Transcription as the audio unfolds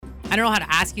I don't know how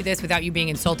to ask you this without you being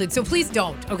insulted, so please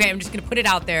don't. Okay, I'm just going to put it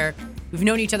out there. We've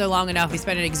known each other long enough. We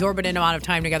spend an exorbitant amount of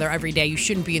time together every day. You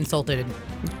shouldn't be insulted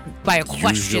by a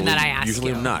question that I ask you.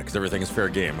 Usually I'm not, because everything is fair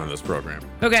game on this program.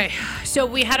 Okay, so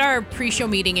we had our pre-show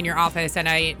meeting in your office, and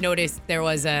I noticed there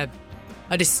was a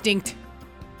distinct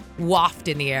waft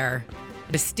in the air,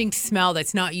 a distinct smell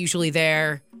that's not usually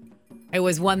there. It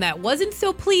was one that wasn't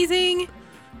so pleasing.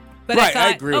 But right, I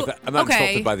agree with that. I'm not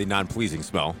insulted by the non-pleasing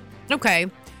smell. Okay.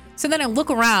 So then I look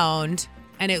around,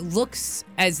 and it looks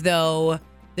as though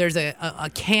there's a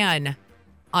can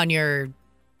on your,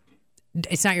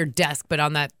 it's not your desk, but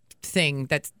on that thing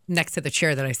that's next to the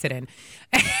chair that I sit in.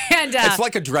 And it's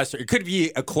like a dresser. It could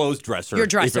be a closed dresser. Your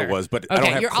dresser. If it was, but okay, I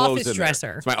don't have your clothes office in dresser.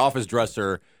 There. It's my office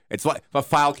dresser. It's like a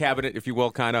file cabinet, if you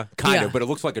will, kind of, but it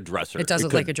looks like a dresser. It does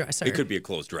look like a dresser. It could be a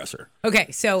closed dresser.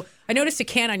 Okay, so I noticed a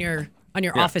can on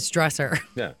your office dresser.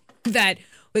 Yeah. That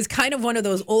was kind of one of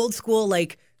those old school,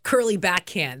 like, curly back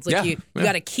cans. Like you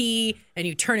got a key and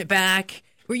you turn it back.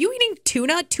 Were you eating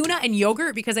tuna and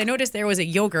yogurt? Because I noticed there was a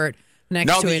yogurt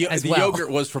next to it as well. No, the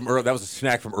yogurt was from earlier. That was a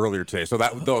snack from earlier today. So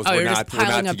those we're not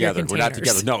together. We're not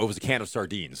together. No, it was a can of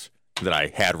sardines that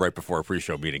I had right before a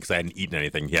pre-show meeting because I hadn't eaten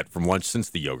anything yet from lunch since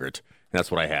the yogurt. And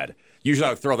that's what I had. Usually I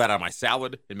would throw that on my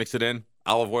salad and mix it in,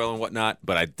 olive oil and whatnot,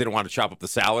 but I didn't want to chop up the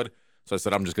salad. So I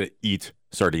said, I'm just going to eat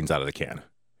sardines out of the can.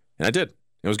 And I did.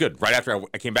 It was good. Right after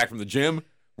I came back from the gym,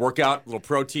 workout, a little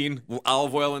protein, a little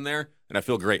olive oil in there, and I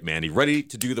feel great, Mandy. Ready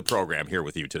to do the program here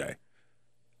with you today.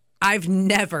 I've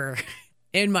never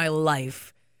in my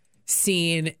life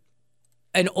seen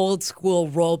an old school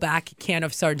rollback can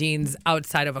of sardines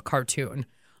outside of a cartoon.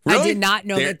 Really? I did not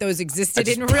know that those existed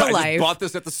in real life. I just bought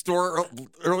this at the store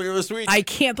earlier this week. I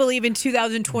can't believe in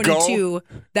 2022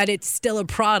 that it's still a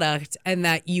product and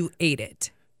that you ate it.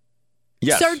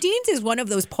 Yes. Sardines is one of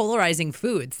those polarizing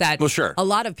foods that a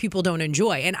lot of people don't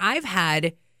enjoy. And I've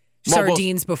had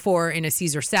sardines before in a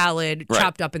Caesar salad,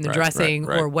 chopped up in the dressing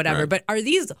or whatever. But are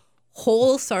these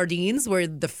whole sardines where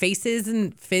the faces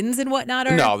and fins and whatnot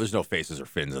are? No, there's no faces or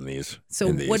fins in these.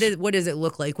 So what does it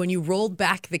look like? When you roll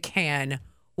back the can,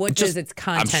 what does its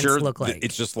contents look like?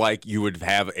 It's just like you would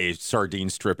have a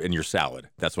sardine strip in your salad.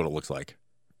 That's what it looks like.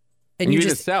 And you eat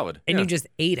just a salad. And you just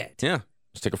ate it. Yeah.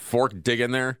 Just take a fork, dig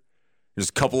in there.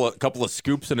 Just a couple of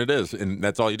scoops, and it is, and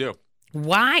that's all you do.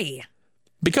 Why?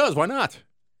 Because why not?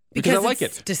 Because I like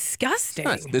it's it. Disgusting.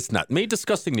 It's not made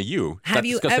disgusting to you. It's Have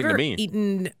you ever to me.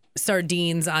 eaten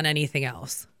sardines on anything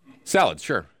else? Salad,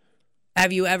 sure.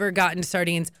 Have you ever gotten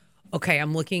sardines? Okay,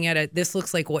 I'm looking at it. This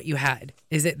looks like what you had.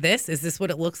 Is it this? Is this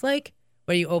what it looks like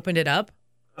when you opened it up?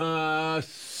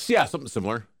 Yeah, something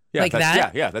similar. Yeah, like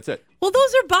that? Yeah, that's it. Well,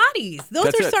 those are bodies.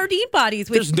 Those are sardine bodies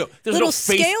with little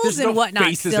scales and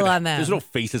whatnot still on them. There's no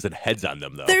faces and heads on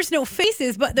them, though. There's no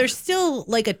faces, but there's still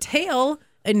like a tail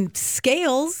and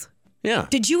scales. Yeah.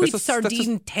 Did you eat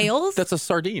sardine tails? That's a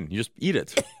sardine. You just eat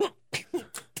it.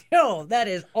 No, that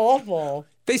is awful.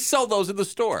 They sell those in the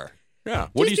store. Yeah.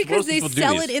 Just because they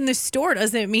sell it in the store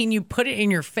doesn't mean you put it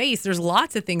in your face. There's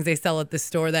lots of things they sell at the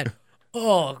store that...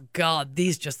 Oh, God,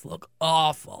 these just look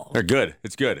awful. They're good.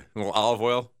 It's good. A little olive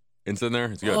oil. It's in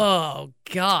there. It's good. Oh,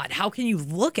 God. How can you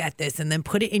look at this and then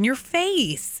put it in your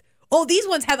face? Oh, these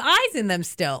ones have eyes in them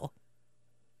still.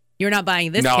 You're not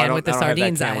buying this can with the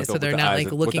sardines eyes, so they're not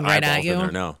like looking right at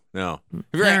you? No. Have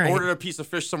you ever ordered a piece of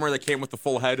fish somewhere that came with the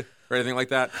full head or anything like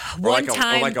that? Or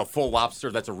like a full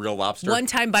lobster that's a real lobster? One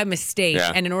time by mistake,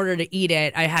 and in order to eat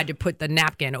it, I had to put the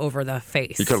napkin over the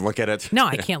face. You couldn't look at it? No,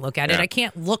 I can't look at it. I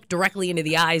can't look directly into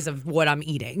the eyes of what I'm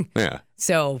eating. Yeah.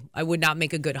 So I would not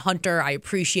make a good hunter. I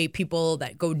appreciate people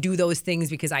that go do those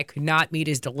things because I could not. Meat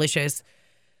is delicious.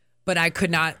 But I could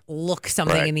not look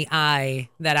something in the eye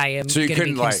that I am going to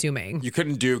be consuming.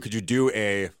 Could you do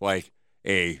a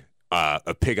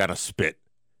pig on a spit,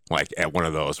 like at one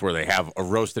of those where they have a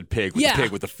roasted pig with a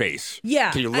pig with a face?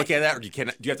 Yeah. Can you look at that, or do you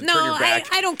have to turn your back?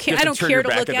 I don't care. I don't care to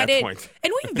look at it.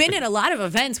 And we've been in a lot of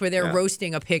events where they're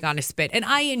roasting a pig on a spit, and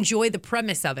I enjoy the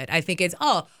premise of it. I think it's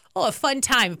a fun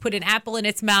time. Put an apple in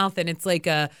its mouth, and it's like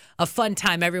a fun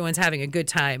time. Everyone's having a good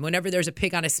time. Whenever there's a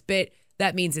pig on a spit,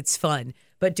 that means it's fun.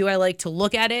 But do I like to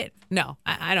look at it? No,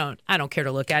 I don't. I don't care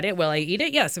to look at it. Will I eat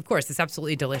it? Yes, of course. It's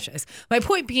absolutely delicious. My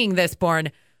point being this,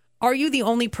 Born, are you the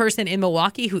only person in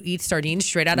Milwaukee who eats sardines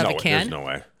straight out of a can? There's no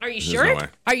way. Are you sure? No way.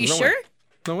 Are you sure?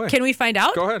 No way. Can we find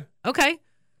out? Go ahead. Okay.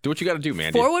 Do what you got to do,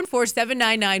 Mandy.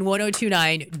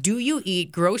 414-799-1029. Do you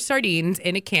eat gross sardines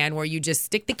in a can where you just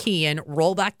stick the key in,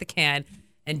 roll back the can,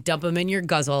 and dump them in your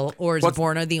guzzle, or is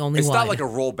Borna the only one? It's not like a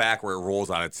roll back where it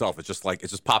rolls on itself. It's just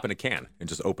pop in a can and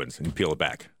just opens and you peel it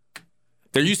back.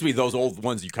 There used to be those old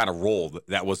ones you kind of rolled.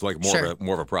 That was like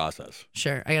more of a process.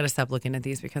 Sure. I got to stop looking at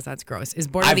these because that's gross. Is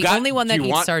Borna the only one that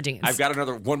eats sardines? I've got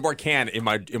one more can in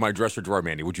my dresser drawer,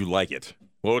 Mandy. Would you like it?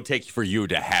 What would it take for you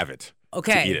to have it?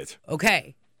 Okay. To eat it.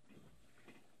 Okay.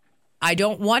 I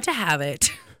don't want to have it.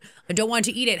 I don't want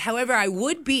to eat it. However, I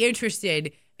would be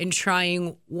interested in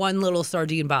trying one little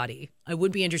sardine body. I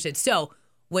would be interested. So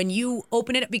when you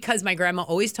open it up, because my grandma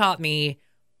always taught me,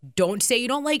 don't say you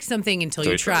don't like something until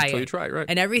you try it. Until you try it, right.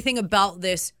 And everything about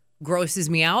this grosses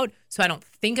me out, so I don't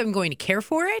think I'm going to care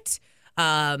for it.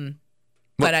 But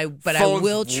I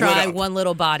will try one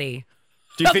little body.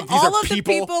 Do you think these all are of the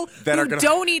people that who are gonna...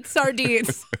 don't eat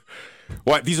sardines?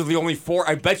 What? These are the only 4?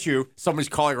 I bet you somebody's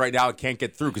calling right now and can't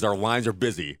get through because our lines are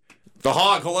busy. The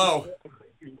Hog, hello.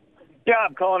 Yeah,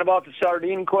 I'm calling about the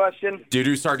sardine question. Do you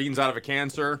do sardines out of a can,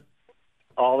 sir?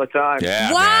 All the time.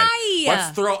 Yeah, why? Man.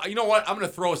 Let's throw. You know what? I'm going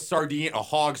to throw a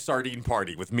hog sardine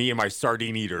party with me and my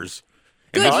sardine eaters.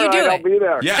 Good, you do it. I'll be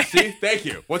there. Yeah, see? Thank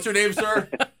you. What's your name, sir?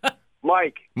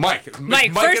 Mike,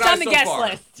 first on the guest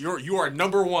list. You are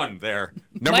number 1 there.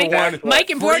 Number 1.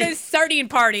 Mike and Borna's sardine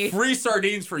party. Free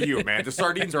sardines for you, man. The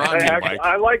sardines are on me, Mike.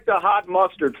 I like the hot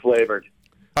mustard flavored.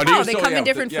 They come in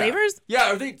different flavors?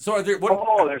 Yeah, there's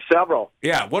several.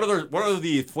 Yeah, what are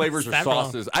the flavors or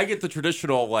sauces? I get the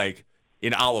traditional, like,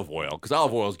 in olive oil, because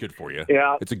olive oil is good for you.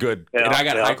 Yeah. It's a good, and I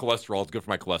got high cholesterol. It's good for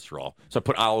my cholesterol. So I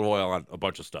put olive oil on a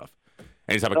bunch of stuff.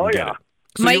 Anytime I can get it.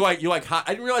 So Mike, you like hot,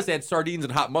 I didn't realize they had sardines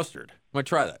and hot mustard. I'm going to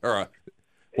try that. Or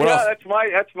what else?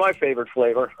 That's my favorite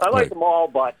flavor. I like them all,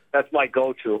 but that's my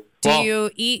go-to. Do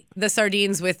you eat the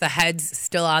sardines with the heads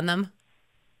still on them?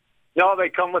 No, they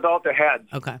come without the heads.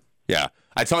 Okay. Yeah.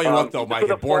 I tell you what, though, Mike,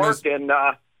 at Borna's, they're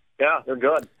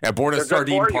good. At Borna's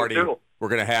Sardine Party, we're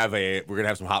gonna have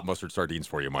some hot mustard sardines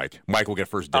for you, Mike. Mike will get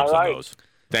first dibs on those.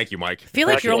 Thank you, Mike. I feel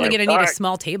like you're only going to need a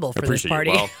small table for this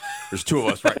party. Well, there's 2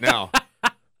 of us right now.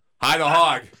 Hi, the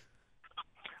Hog.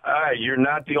 Hi, you're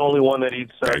not the only one that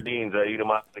eats sardines. I eat them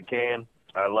out of the can.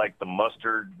 I like the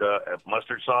mustard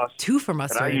sauce. 2 for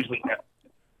mustard. And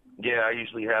I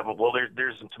usually have them. Well,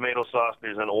 there's some tomato sauce,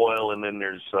 there's an oil, and then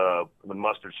there's the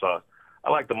mustard sauce.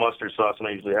 I like the mustard sauce, and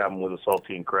I usually have them with a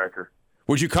saltine cracker.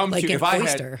 Would you come like to if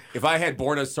oyster. I had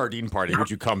Borna's Sardine Party?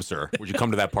 Would you come, sir? Would you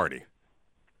come to that party?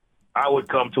 I would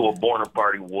come to a Borna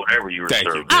party, whatever you were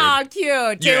serving. Oh,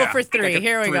 cute. Table for 3.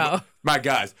 Here we go. My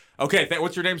guys. Okay,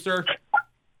 what's your name, sir?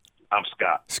 I'm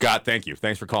Scott. Scott, thank you.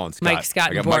 Thanks for calling, Scott. Mike,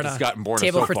 Scott, I got and Borna. Mike, Scott, and Borna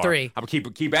Table so for far. 3. I'm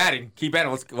gonna keep adding.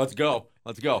 Let's go.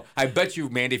 I bet you,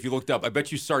 Mandy, if you looked up, I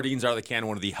bet you sardines out of the can are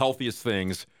one of the healthiest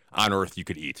things on earth you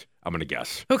could eat. I'm gonna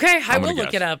guess. Okay, I will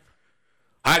look it up.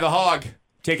 Hi, the Hog.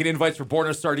 Taking invites for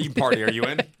Borna's Sardine Party. Are you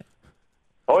in?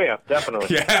 Oh, yeah,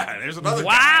 definitely. Yeah, there's another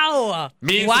guy.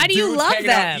 Why do you love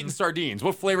them? Eating sardines.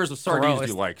 What flavors of sardines do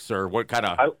you like, sir? What kind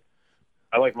of?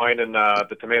 I like mine in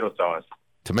the tomato sauce.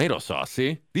 Tomato sauce,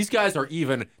 see? These guys are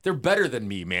they're better than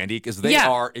me, Mandy, because they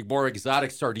are more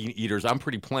exotic sardine eaters. I'm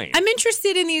pretty plain. I'm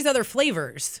interested in these other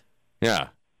flavors. Yeah.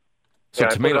 So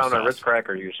tomato I put it on sauce. a Ritz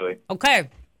cracker usually. Okay.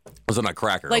 Was it not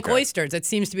cracker? Like oysters. It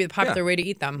seems to be the popular way to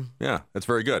eat them. Yeah, that's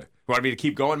very good. You want me to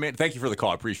keep going, man? Thank you for the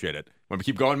call. I appreciate it. Want me to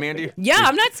keep going, Mandy? Yeah,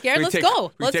 I'm not scared. Let's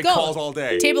go. Let's take calls all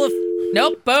day. Table of...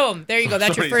 Nope. Boom. There you go.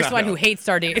 That's your first one who hates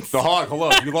sardines. The Hog,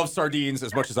 hello. You love sardines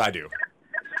as much as I do.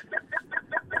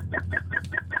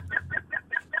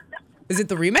 Is it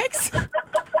the remix?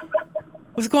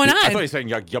 What's going on? I thought he was saying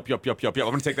yup. I'm going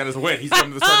to take that as a win. He's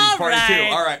going to the sardines party too.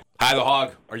 All right. Hi, the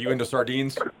Hog. Are you into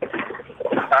sardines?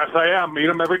 Yes, I am. Eat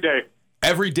them every day.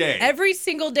 Every day? Every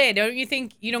single day. Don't you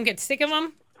think you don't get sick of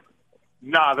them?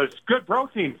 Nah, there's good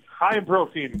protein. High in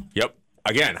protein. Yep.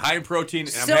 Again, high in protein.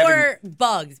 And are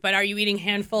bugs, but are you eating a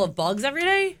handful of bugs every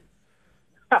day?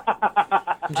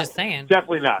 I'm just saying.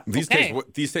 Definitely not. These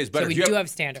days better. So we do have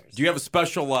standards. Do you have a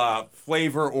special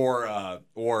flavor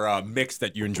or mix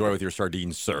that you enjoy with your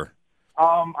sardines, sir?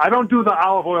 I don't do the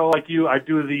olive oil like you. I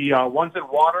do the ones in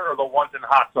water or the ones in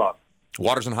hot sauce.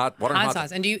 Water and hot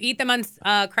sauce. And do you eat them on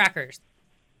crackers?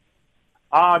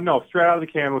 No, straight out of the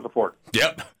can with a fork.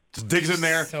 Yep. Just digs in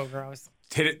there. So gross.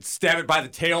 Hit it, stab it by the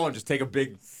tail, and just take a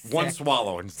big one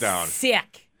swallow and it's down.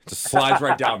 Sick. Just slides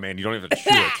right down, man. You don't even chew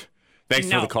it. Thanks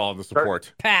for the call and the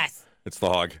support. Pass. It's the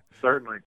Hog. Certainly.